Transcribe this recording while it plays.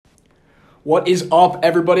What is up,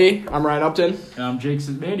 everybody? I'm Ryan Upton. And I'm Jake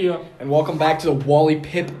Sismania. And welcome back to the Wally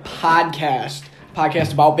Pip Podcast.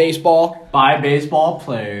 Podcast about baseball. By baseball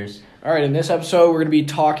players. All right, in this episode, we're going to be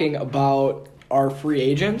talking about our free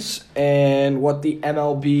agents and what the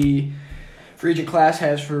MLB free agent class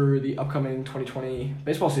has for the upcoming 2020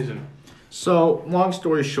 baseball season. So, long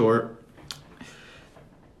story short,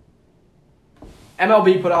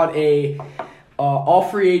 MLB put out a all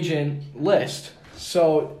free agent list.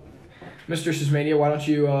 So, Mr. Sismania, why don't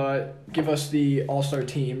you give us the all-star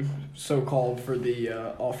team, so-called, for the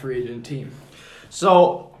all free agent team?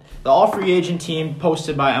 So, the all free agent team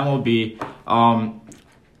posted by MLB,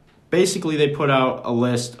 basically they put out a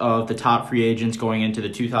list of the top free agents going into the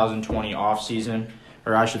 2020 offseason,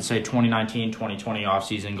 or I should say 2019-2020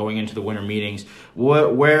 offseason, going into the winter meetings,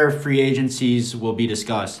 where free agencies will be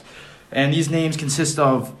discussed. And these names consist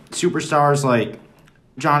of superstars like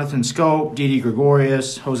Jonathan Schoop, Didi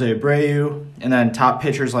Gregorius, Jose Abreu, and then top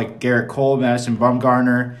pitchers like Garrett Cole, Madison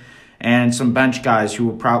Bumgarner, and some bench guys who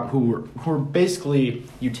were basically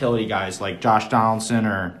utility guys like Josh Donaldson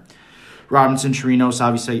or Robinson Chirinos,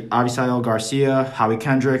 Avisail Garcia, Howie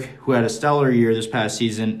Kendrick, who had a stellar year this past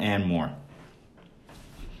season, and more.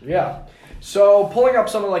 Yeah. So pulling up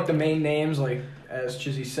some of like the main names, like as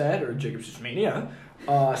Chizzy said, or Jacob Sismania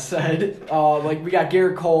said, like we got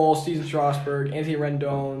Garrett Cole, Steven Strasburg, Anthony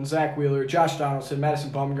Rendon, Zach Wheeler, Josh Donaldson, Madison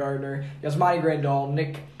Bumgarner, Yasmani Grandal,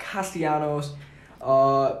 Nick Castellanos,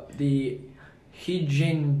 the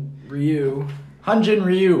Hyunjin Ryu,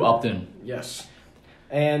 Upton. Yes,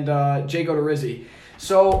 and Jake Odorizzi.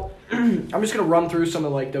 So I'm just gonna run through some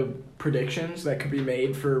of like the predictions that could be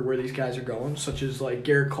made for where these guys are going, such as like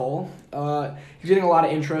Garrett Cole. He's getting a lot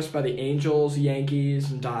of interest by the Angels, Yankees,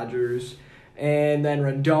 and Dodgers. And then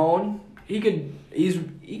Rendon,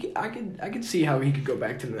 I could see how he could go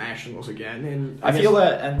back to the Nationals again. And I feel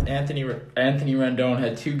that Anthony Rendon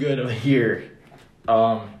had too good of a year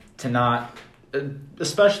to not,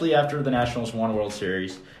 especially after the Nationals won World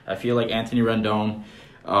Series. I feel like Anthony Rendon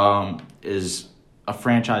is a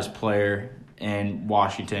franchise player in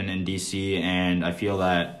Washington and D.C., and I feel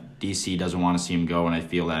that D.C. doesn't want to see him go, and I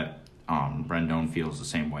feel that Rendon feels the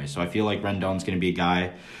same way. So I feel like Rendon's going to be a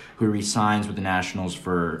guy who re-signs with the Nationals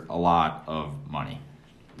for a lot of money.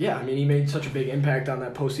 Yeah, I mean, he made such a big impact on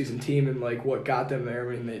that postseason team and, like, what got them there.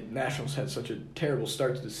 I mean, the Nationals had such a terrible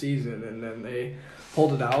start to the season, and then they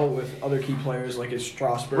pulled it out with other key players like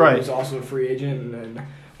Strasburg, right, who's also a free agent, and then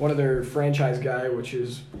one of their franchise guy, which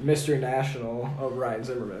is Mr. National, of Ryan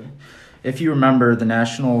Zimmerman. If you remember, the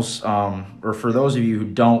Nationals, or for those of you who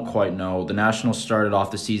don't quite know, the Nationals started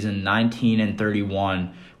off the season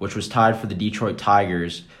 19-31, which was tied for the Detroit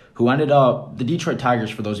Tigers, who ended up, the Detroit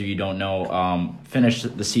Tigers, for those of you who don't know,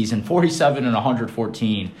 finished the season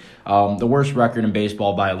 47-114, the worst record in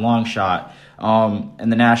baseball by a long shot.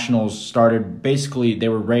 And the Nationals started, basically, they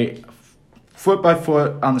were right foot by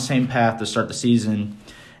foot on the same path to start the season.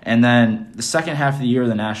 And then the second half of the year,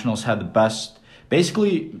 the Nationals had the best.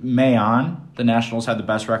 Basically, May on, the Nationals had the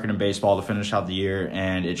best record in baseball to finish out the year,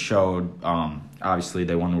 and it showed. Obviously,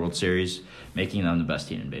 they won the World Series, making them the best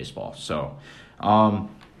team in baseball. So,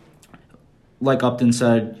 like Upton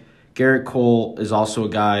said, Garrett Cole is also a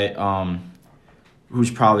guy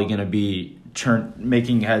who's probably going to be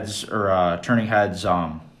turning heads this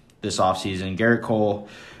offseason. Garrett Cole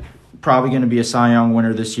probably going to be a Cy Young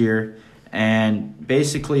winner this year. And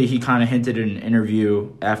basically, he kind of hinted in an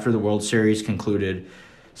interview after the World Series concluded,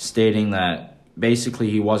 stating that basically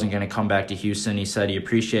he wasn't going to come back to Houston. He said he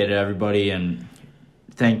appreciated everybody and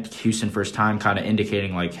thanked Houston for his time, kind of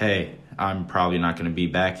indicating like, hey, I'm probably not going to be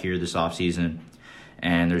back here this offseason.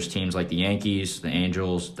 And there's teams like the Yankees, the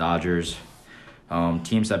Angels, Dodgers,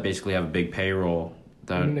 teams that basically have a big payroll.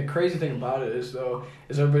 I mean, the crazy thing about it is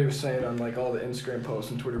everybody was saying on like all the Instagram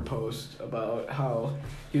posts and Twitter posts about how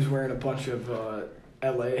he was wearing a bunch of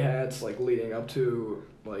LA hats like leading up to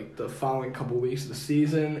like the following couple weeks of the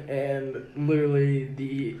season, and literally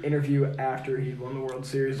the interview after he won the World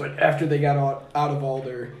Series, like after they got out of all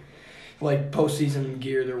their like postseason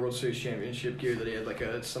gear, their World Series championship gear, that he had like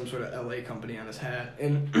some sort of LA company on his hat,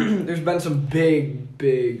 and there's been some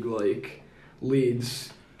big like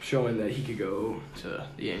leads showing that he could go to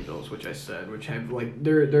the Angels, which have like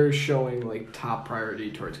they're showing like top priority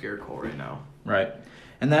towards Garrett Cole right now. Right.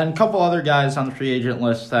 And then a couple other guys on the free agent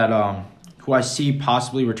list that who I see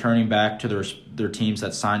possibly returning back to their teams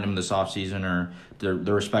that signed them this offseason, or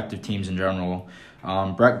their respective teams in general.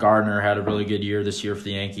 Brett Gardner had a really good year this year for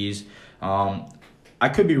the Yankees. I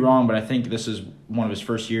could be wrong, but I think this is one of his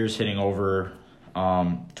first years hitting over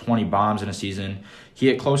 20 bombs in a season. He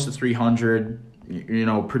hit close to 300.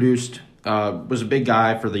 Produced was a big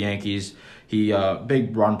guy for the Yankees. He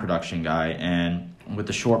big run production guy, and with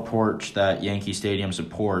the short porch that Yankee Stadium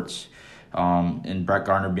supports, and Brett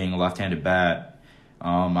Gardner being a left-handed bat,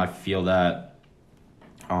 I feel that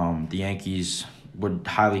the Yankees would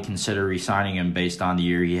highly consider re-signing him based on the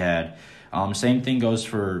year he had. Same thing goes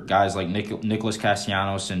for guys like Nicholas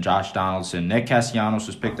Castellanos and Josh Donaldson. Nick Castellanos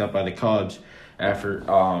was picked up by the Cubs after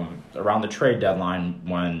around the trade deadline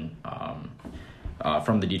when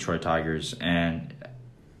from the Detroit Tigers, and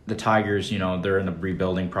the Tigers, they're in the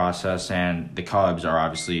rebuilding process, and the Cubs are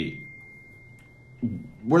obviously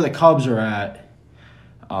where the Cubs are at.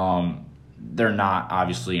 They're not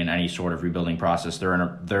obviously in any sort of rebuilding process. They're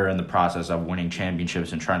in the process of winning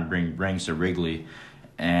championships and trying to bring rings to Wrigley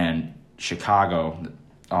and Chicago,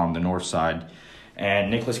 the north side.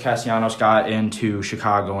 And Nicholas Castellanos got into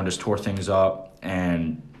Chicago and just tore things up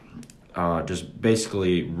and just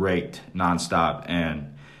basically raked nonstop.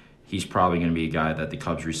 And he's probably going to be a guy that the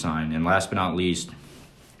Cubs re-sign. And last but not least,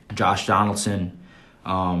 Josh Donaldson.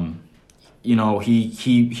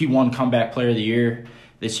 He won Comeback Player of the Year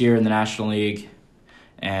this year in the National League,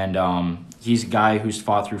 and he's a guy who's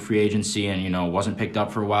fought through free agency and wasn't picked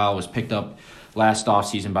up for a while. Was picked up last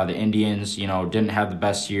offseason by the Indians. Didn't have the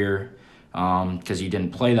best year because he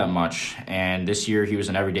didn't play that much, and this year he was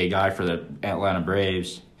an everyday guy for the Atlanta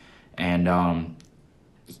Braves, and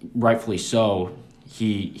rightfully so.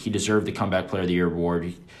 He deserved the Comeback Player of the Year award.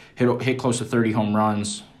 He hit close to 30 home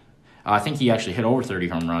runs. I think he actually hit over 30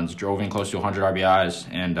 home runs, drove in close to 100 RBIs,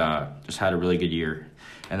 and just had a really good year.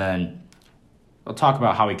 And then I'll talk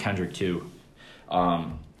about Howie Kendrick too.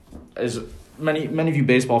 As many of you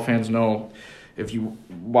baseball fans know, if you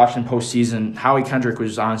watched in postseason, Howie Kendrick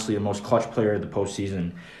was honestly the most clutch player of the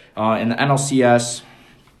postseason. In the NLCS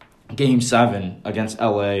Game 7 against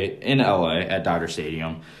in LA at Dodger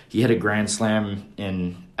Stadium, he hit a grand slam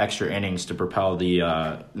in extra innings to propel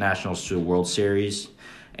the Nationals to the World Series.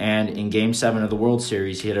 And in Game 7 of the World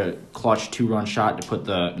Series, he hit a clutch 2-run shot to put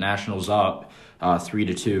the Nationals up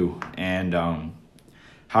 3-2. And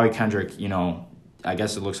Howie Kendrick, I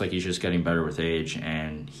guess it looks like he's just getting better with age.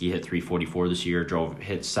 And he hit .344 this year,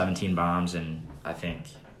 hit 17 bombs, and I think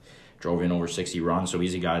drove in over 60 runs. So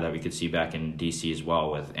he's a guy that we could see back in D.C. as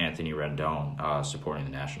well with Anthony Rendon supporting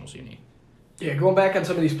the Nationals unit. Yeah, going back on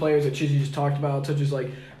some of these players that Chizzy just talked about, such as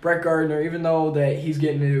like Brett Gardner, even though that he's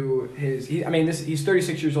getting to he's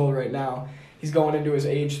 36 years old right now. He's going into his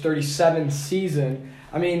age 37 season.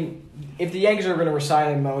 I mean, if the Yankees are going to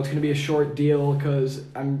resign him, though, it's going to be a short deal because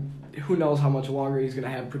who knows how much longer he's going to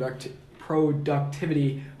have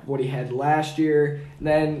productivity of what he had last year. And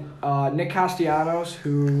then Nick Castellanos,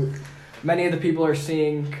 who many of the people are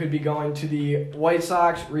seeing could be going to the White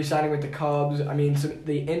Sox, re-signing with the Cubs. I mean,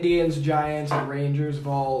 the Indians, Giants, and Rangers have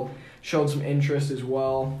all showed some interest as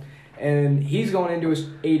well. And he's going into his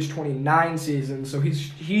age 29 season, so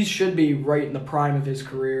he should be right in the prime of his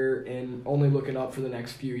career and only looking up for the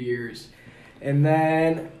next few years. And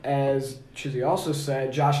then, as Chizzy also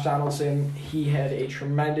said, Josh Donaldson, he had a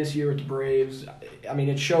tremendous year with the Braves. I mean,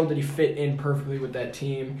 it showed that he fit in perfectly with that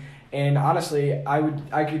team. And honestly,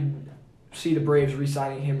 I could see the Braves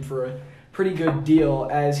re-signing him for a pretty good deal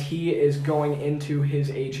as he is going into his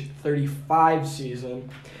age 35 season,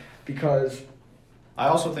 because I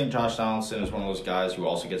also think Josh Donaldson is one of those guys who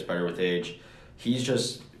also gets better with age.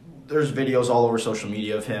 There's videos all over social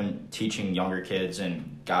media of him teaching younger kids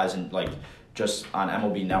and guys, and just on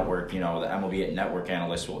MLB Network, the MLB Network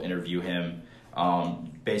analysts will interview him.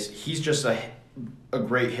 He's just a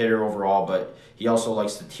great hitter overall, but he also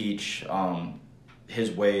likes to teach his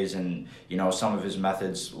ways and some of his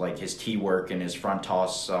methods, like his tee work and his front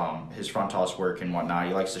toss work and whatnot.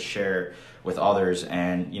 He likes to share with others,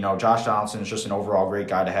 and Josh Donaldson is just an overall great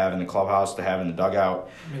guy to have in the clubhouse, to have in the dugout.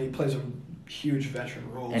 I mean, he plays a huge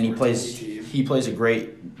veteran role, and he plays a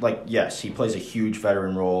great he plays a huge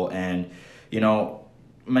veteran role, and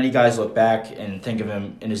many guys look back and think of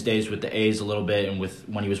him in his days with the A's a little bit, and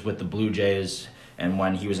when he was with the Blue Jays, and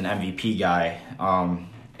when he was an MVP guy,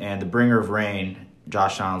 and the bringer of rain.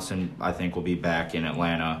 Josh Donaldson, I think, will be back in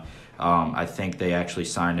Atlanta. I think they actually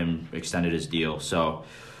signed him, extended his deal. So,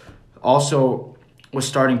 also, with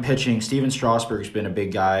starting pitching, Steven Strasburg's been a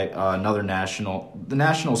big guy, another National. The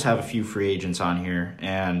Nationals have a few free agents on here,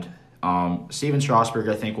 and Steven Strasburg,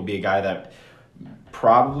 I think, will be a guy that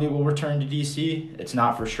probably will return to D.C. It's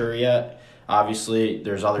not for sure yet. Obviously,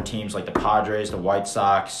 there's other teams like the Padres, the White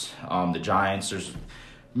Sox, the Giants. There's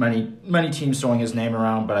many teams throwing his name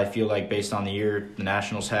around, but I feel like based on the year the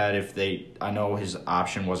Nationals had, I know his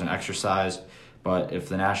option wasn't exercised, But if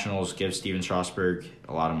the Nationals give Steven Strasburg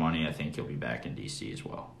a lot of money, I think he'll be back in D.C. as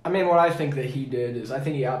well. I mean, what I think that he did is I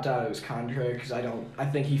think he opted out of his contract because I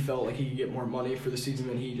think he felt like he could get more money for the season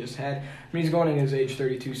than he just had. I mean, he's going in his age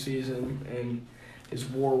 32 season, and his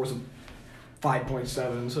WAR was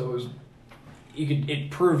 5.7, so it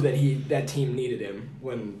proved that that team needed him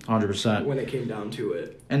when 100%. when it came down to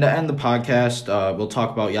it. And to end the podcast, we'll talk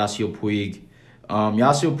about Yasiel Puig.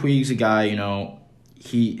 Yasiel Puig's a guy,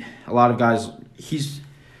 he's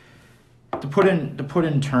to put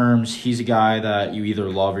in terms, he's a guy that you either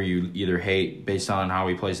love or you either hate based on how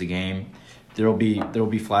he plays the game. There'll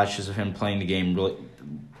be flashes of him playing the game really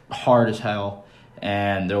hard as hell,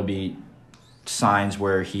 and there'll be signs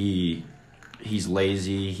where he's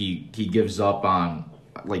lazy. He gives up on,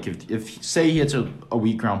 like, if say he hits a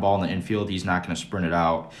weak ground ball in the infield, he's not going to sprint it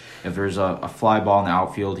out. If there's a fly ball in the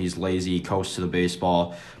outfield, he's lazy, he coasts to the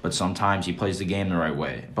baseball, but sometimes he plays the game the right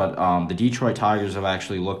way. But the Detroit Tigers have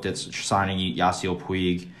actually looked at signing Yasiel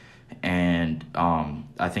Puig, and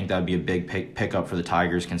I think that would be a big pickup for the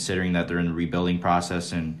Tigers, considering that they're in the rebuilding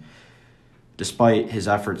process. And despite his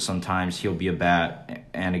efforts, sometimes he'll be a bat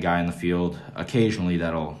and a guy in the field. Occasionally,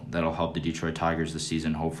 that'll help the Detroit Tigers this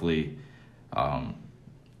season. Hopefully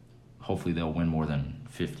they'll win more than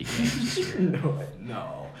 50 games this year.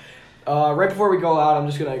 No. Right before we go out, I'm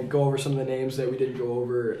just going to go over some of the names that we didn't go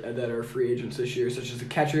over that are free agents this year, such as the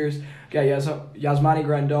catchers. We got Yasmani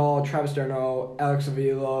Grandal, Travis d'Arnaud, Alex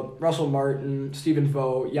Avila, Russell Martin, Stephen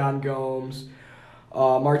Vogt, Yan Gomes,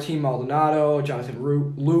 Martin Maldonado, Jonathan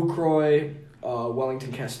Lucroy,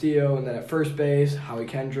 Wellington Castillo, and then at first base, Howie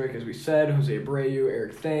Kendrick, as we said, Jose Abreu,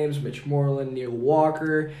 Eric Thames, Mitch Moreland, Neil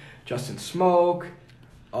Walker, Justin Smoke,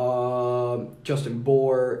 Justin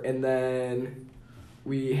Bohr, and then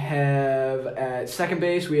we have at second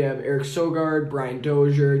base, we have Eric Sogard, Brian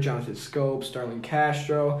Dozier, Jonathan Scope, Starlin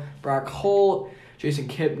Castro, Brock Holt, Jason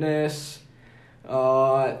Kipnis.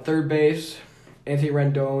 Third base, Anthony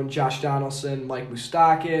Rendon, Josh Donaldson, Mike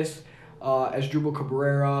Moustakas, Asdrubal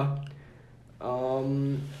Cabrera,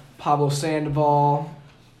 Pablo Sandoval,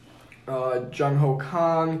 Jung Ho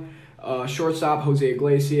Kang, shortstop Jose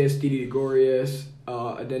Iglesias, Didi Gregorius,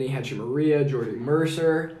 Adeiny Hechavarria, Jordan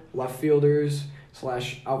Mercer, left fielders /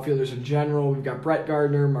 outfielders in general. We've got Brett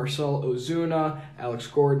Gardner, Marcell Ozuna, Alex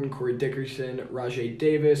Gordon, Corey Dickerson, Rajai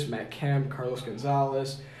Davis, Matt Kemp, Carlos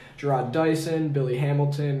Gonzalez, Gerard Dyson, Billy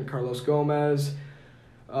Hamilton, Carlos Gomez,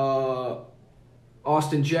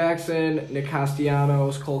 Austin Jackson, Nick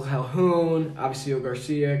Castellanos, Cole Calhoun, Avisaíl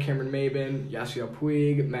Garcia, Cameron Maybin, Yasiel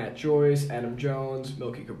Puig, Matt Joyce, Adam Jones,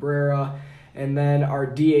 Melky Cabrera. And then our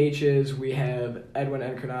DHs, we have Edwin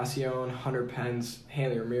Encarnacion, Hunter Pence,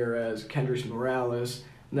 Hanley Ramirez, Kendrys Morales.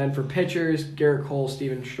 And then for pitchers, Garrett Cole,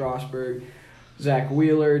 Steven Strasburg, Zach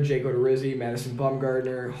Wheeler, Jake Odorizzi, Madison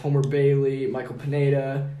Bumgarner, Homer Bailey, Michael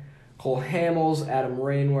Pineda, Cole Hamels, Adam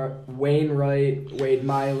Wainwright, Wade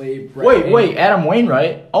Miley. Wait, Adam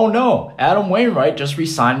Wainwright? Oh, no. Adam Wainwright just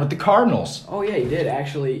re-signed with the Cardinals. Oh, yeah, he did,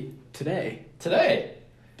 actually, today.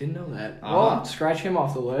 Didn't know that. Well, scratch him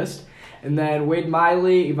off the list. And then Wade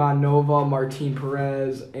Miley, Ivan Nova, Martin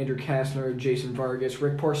Perez, Andrew Kastner, Jason Vargas,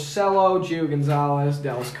 Rick Porcello, Gio Gonzalez,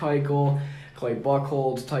 Dallas Keuchel, Clay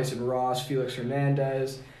Buchholz, Tyson Ross, Felix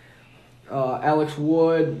Hernandez, Alex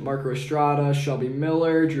Wood, Marco Estrada, Shelby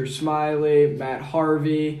Miller, Drew Smiley, Matt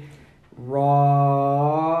Harvey,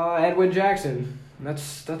 Edwin Jackson.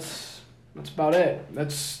 That's about it.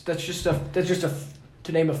 That's just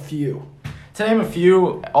to name a few. To name a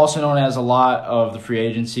few, also known as a lot of the free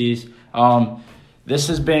agencies. This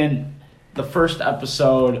has been the first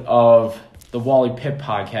episode of the Wally Pipp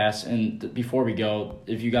podcast. And before we go,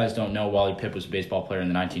 if you guys don't know, Wally Pipp was a baseball player in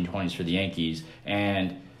the 1920s for the Yankees.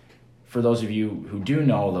 And for those of you who do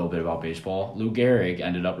know a little bit about baseball, Lou Gehrig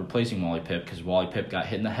ended up replacing Wally Pipp because Wally Pipp got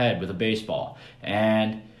hit in the head with a baseball.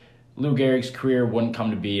 And Lou Gehrig's career wouldn't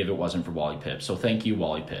come to be if it wasn't for Wally Pipp. So thank you,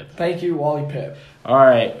 Wally Pipp. Thank you, Wally Pipp. All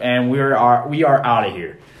right, and we are out of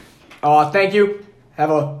here. Thank you. Have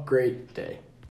a great day.